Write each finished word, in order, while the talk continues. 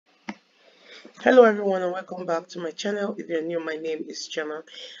Hello everyone and welcome back to my channel. If you're new, my name is Chama.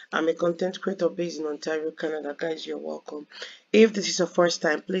 I'm a content creator based in Ontario, Canada. Guys, you're welcome. If this is your first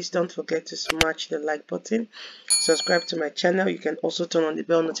time, please don't forget to smash the like button, subscribe to my channel. You can also turn on the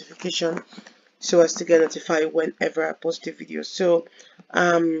bell notification so as to get notified whenever I post a video. So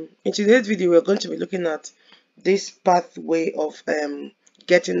in today's video, we're going to be looking at this pathway of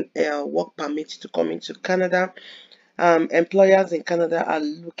getting a work permit to come into Canada. Employers in Canada are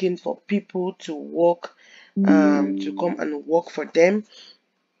looking for people to work, to come and work for them.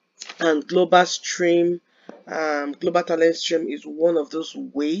 And Global Talent Stream is one of those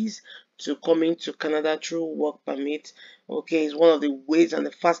ways to come into Canada through work permit. Okay, it's one of the ways and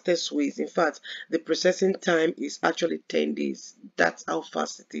the fastest ways. In fact, the processing time is actually 10 days. That's how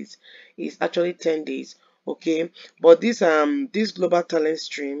fast it is. It's actually 10 days. Okay, but this Global Talent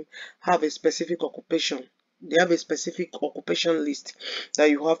Stream have a specific occupation. They have a specific occupation list that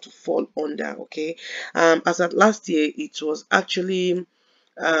you have to fall under. Okay, as at last year, it was actually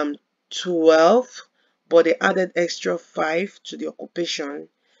um 12, but they added extra 5 to the occupation,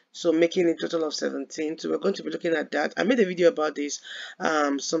 so making a total of 17. So we're going to be looking at that. I made a video about this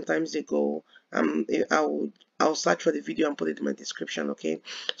sometimes ago. I'll search for the video and put it in my description. Okay,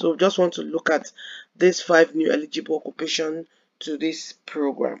 so we just want to look at these 5 new eligible occupation to this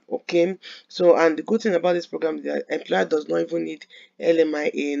program. Okay, so and the good thing about this program is that employer does not even need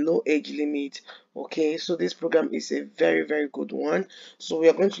LMIA, no age limit. Okay, so this program is a very good one. So we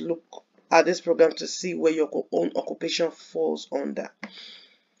are going to look at this program to see where your own occupation falls under.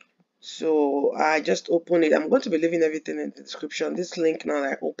 So I just opened it. I'm going to be leaving everything in the description. This link now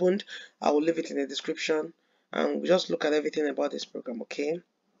that I opened, I will leave it in the description, and we just look at everything about this program. Okay,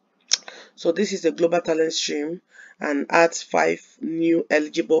 so this is a global talent stream and adds 5 new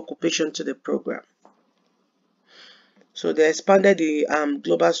eligible occupation to the program. So they expanded the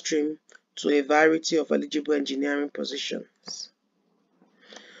global stream to a variety of eligible engineering positions.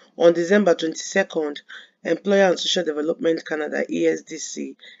 On December 22nd, Employer and Social Development Canada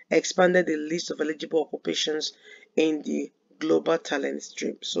 (ESDC) expanded the list of eligible occupations in the Global Talent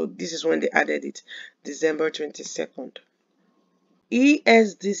Stream. So this is when they added it, December 22nd.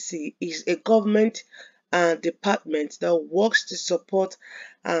 ESDC is a government department that works to support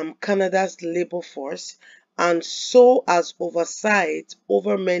Canada's labour force and so has oversight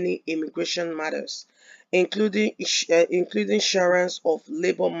over many immigration matters, including insurance of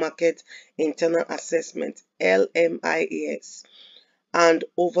labour market internal assessment (LMIAS) and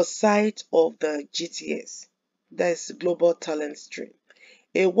oversight of the GTS, that is Global Talent Stream.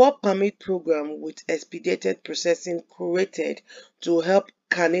 A work permit program with expedited processing created to help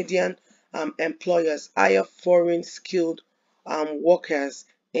Canadian employers hire foreign skilled workers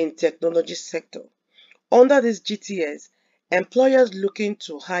in technology sector. Under this GTS, employers looking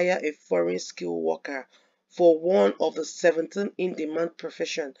to hire a foreign skilled worker for one of the 17 in-demand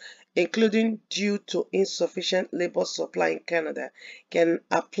professions, including due to insufficient labor supply in Canada, can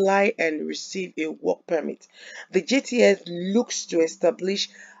apply and receive a work permit. The GTS looks to establish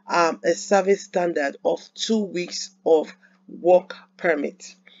a service standard of 2 weeks of work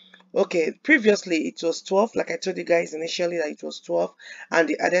permit. Okay, previously it was 12, like I told you guys initially that it was 12, and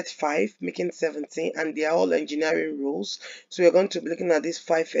they added 5, making 17, and they are all engineering rules. So we're going to be looking at these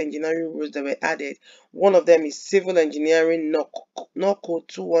 5 engineering rules that were added. One of them is civil engineering, NOC code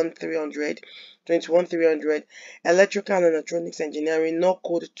 21300, electrical and electronics engineering, NOC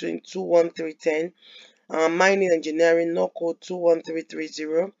code 21310, mining engineering, NOC code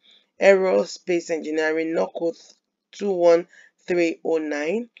 21330, aerospace engineering, NOC code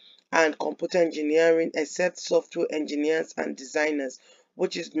 21309, and computer engineering except software engineers and designers,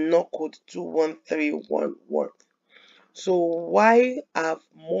 which is NOC code 21311. So why have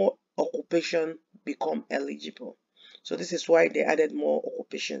more occupation become eligible? So this is why they added more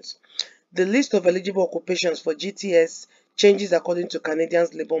occupations. The list of eligible occupations for GTS changes according to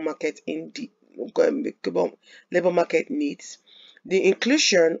Canadians' labor market needs. The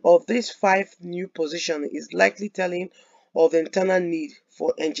inclusion of these 5 new positions is likely telling of the internal need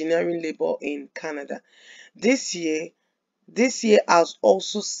for engineering labor in Canada. This year has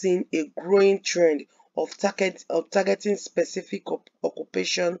also seen a growing trend of targeting specific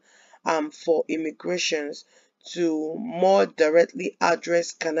occupation for immigrations to more directly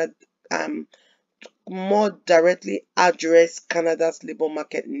address Canada's labor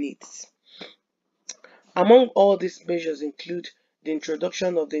market needs. Among all these measures include the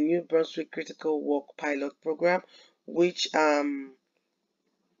introduction of the New Brunswick Critical Work Pilot Program, which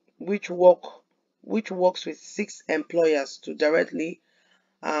which works with 6 employers to directly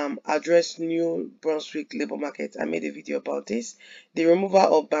address New Brunswick labor market. I made a video about this. The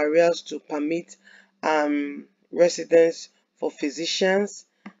removal of barriers to permit residence for physicians,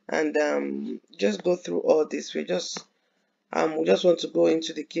 and just go through all this. We just want to go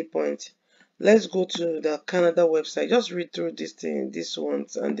into the key points. Let's go to the Canada website. Just read through these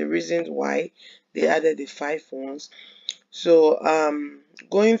ones, and the reasons why they added the 5 ones. So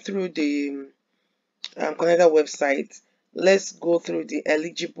going through the Canada website, let's go through the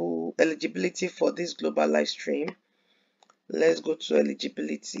eligibility for this global live stream. Let's go to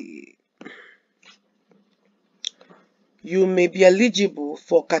eligibility. You may be eligible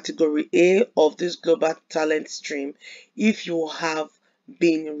for category A of this global talent stream if you have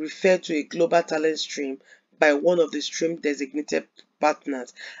been referred to a global talent stream by one of the stream designated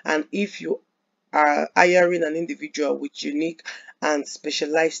partners, and if you are hiring an individual with unique and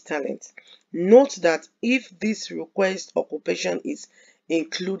specialized talent. Note that if this request occupation is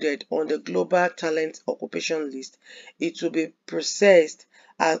included on the global talent occupation list, it will be processed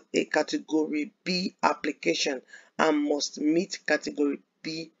as a category B application and must meet category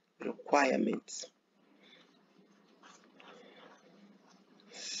B requirements.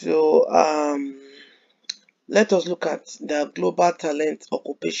 So let us look at the global talent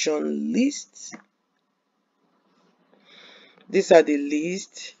occupation list. These are the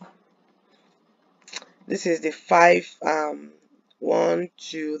list. This is the 5 1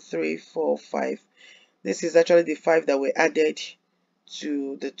 2 3 4 5. This is actually the 5 that were added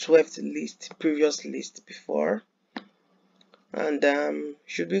to the 12th list, previous list before. And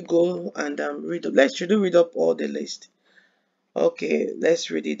should we go and read up? Should we read up all the list? Okay, let's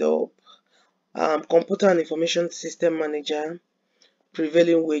read it up. Computer and Information System Manager,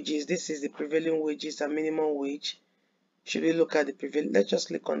 prevailing wages. This is the prevailing wages and minimum wage. Should we look at the prevailing? Let's just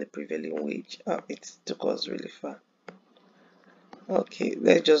click on the prevailing wage. Oh, it took us really far. Okay,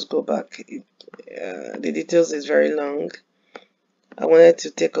 let's just go back. The details is very long. I wanted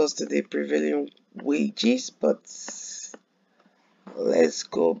to take us to the prevailing wages, but let's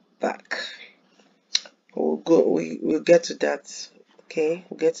go back. We'll get to that. Okay,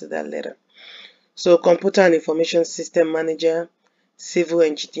 we'll get to that later. So Computer and Information System Manager, Civil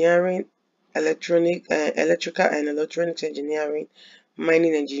Engineering, Electrical and Electronics Engineering,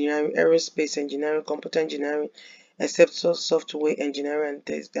 Mining Engineering, Aerospace Engineering, Computer Engineering, except software engineering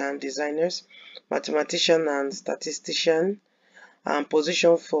and designers, mathematician and statistician,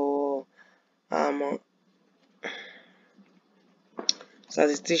 position for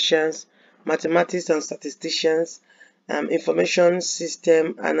statisticians, mathematics and statisticians, information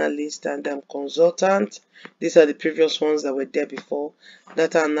system analyst and consultant. These are the previous ones that were there before.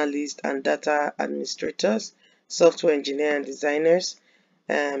 Data analyst and data administrators, software engineer and designers,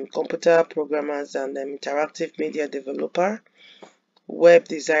 computer programmers and interactive media developer, web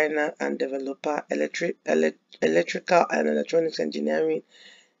designer and developer, electrical and electronics engineering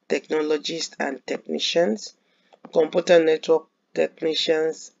technologists and technicians, computer network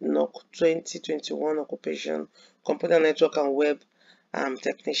technicians, NOC 2021 occupation, computer network and web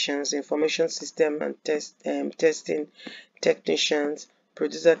technicians, information system and testing technicians,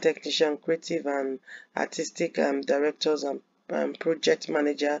 producer technician, creative and artistic directors and project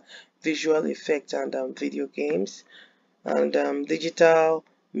manager, visual effects and video games, and digital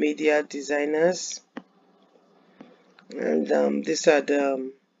media designers. And these are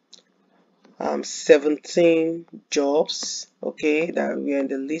the 17 jobs, okay, that we are in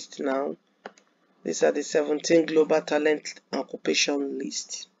the list now. These are the 17 global talent occupation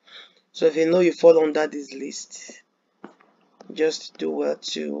list. So if you know you fall under this list, just do well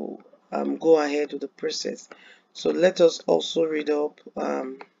to go ahead with the process. So let us also read up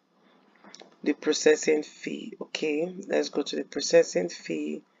the processing fee. Okay, let's go to the processing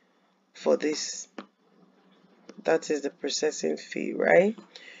fee for this. That is the processing fee, right?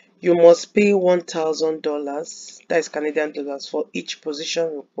 You must pay $1,000, that is Canadian dollars, for each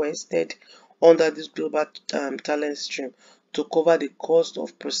position requested under this global talent stream to cover the cost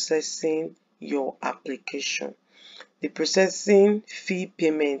of processing your application. The processing fee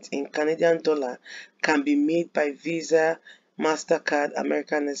payment in Canadian dollar can be made by Visa, MasterCard,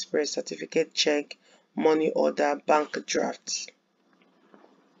 American Express, certificate check, money order, bank draft.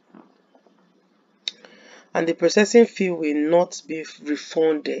 And the processing fee will not be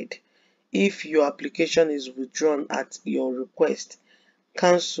refunded if your application is withdrawn at your request,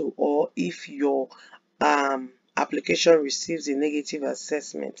 cancelled, or if your application receives a negative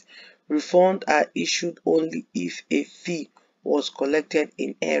assessment. Refunds are issued only if a fee was collected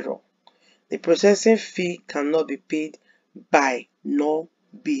in error. The processing fee cannot be paid by nor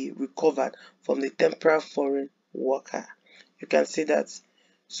be recovered from the temporary foreign worker. You can see that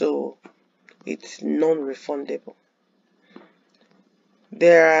so it's non-refundable.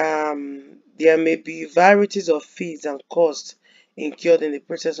 There may be varieties of fees and costs incurred in the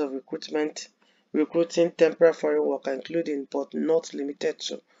process of recruiting temporary foreign worker, including but not limited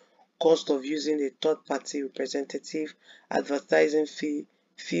to cost of using a third-party representative, advertising fee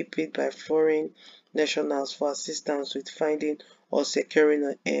paid by foreign nationals for assistance with finding or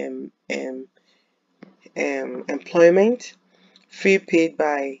securing employment, fee paid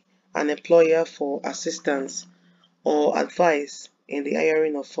by an employer for assistance or advice in the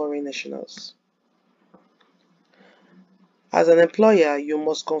hiring of foreign nationals. As an employer, you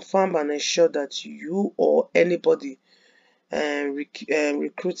must confirm and ensure that you or anybody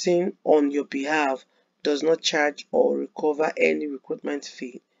recruiting on your behalf does not charge or recover any recruitment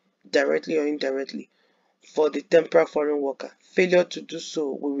fee, directly or indirectly, for the temporary foreign worker. Failure to do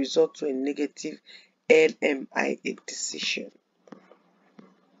so will result to a negative LMIA decision.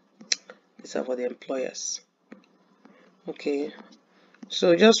 These are for the employers. Okay,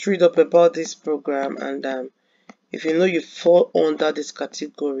 so just read up about this program, and if you know you fall under this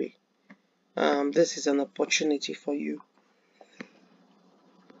category, this is an opportunity for you.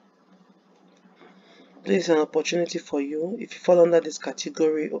 This is an opportunity for you if you fall under this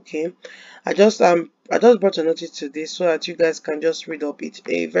category. Okay, I just brought a notice to this so that you guys can just read up. It's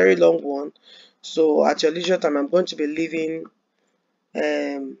a very long one, so at your leisure time, I'm going to be leaving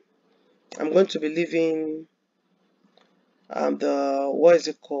the, what is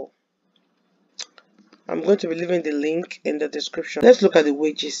it called, I'm going to be leaving the link in the description. Let's look at the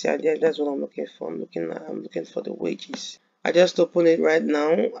wages. Yeah, that's what I'm looking for. I'm looking for the wages. I just open it right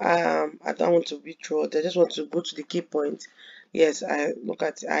now. I don't want to be through. I just want to go to the key point. Yes, I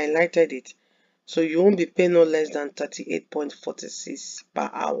highlighted it. So you won't be paying no less than 38.46 per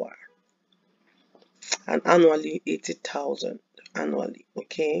hour, and annually 80,000 annually.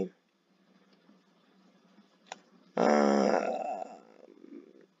 Okay.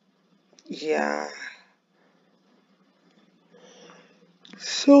 Yeah.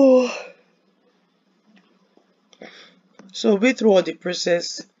 So read through all the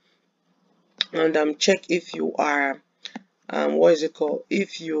process and check if you are what is it called,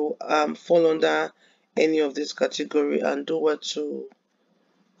 if you fall under any of this category, and do what to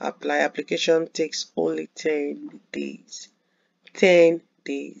apply. Application takes only 10 days. 10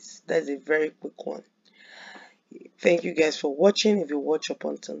 days. That's a very quick one. Thank you guys for watching. If you watch up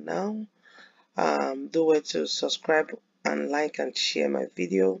until now, do what to subscribe and like and share my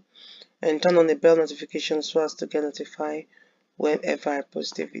video, and turn on the bell notification so as to get notified whenever I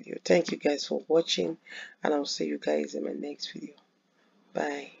post a video. Thank you guys for watching, and I'll see you guys in my next video.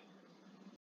 Bye.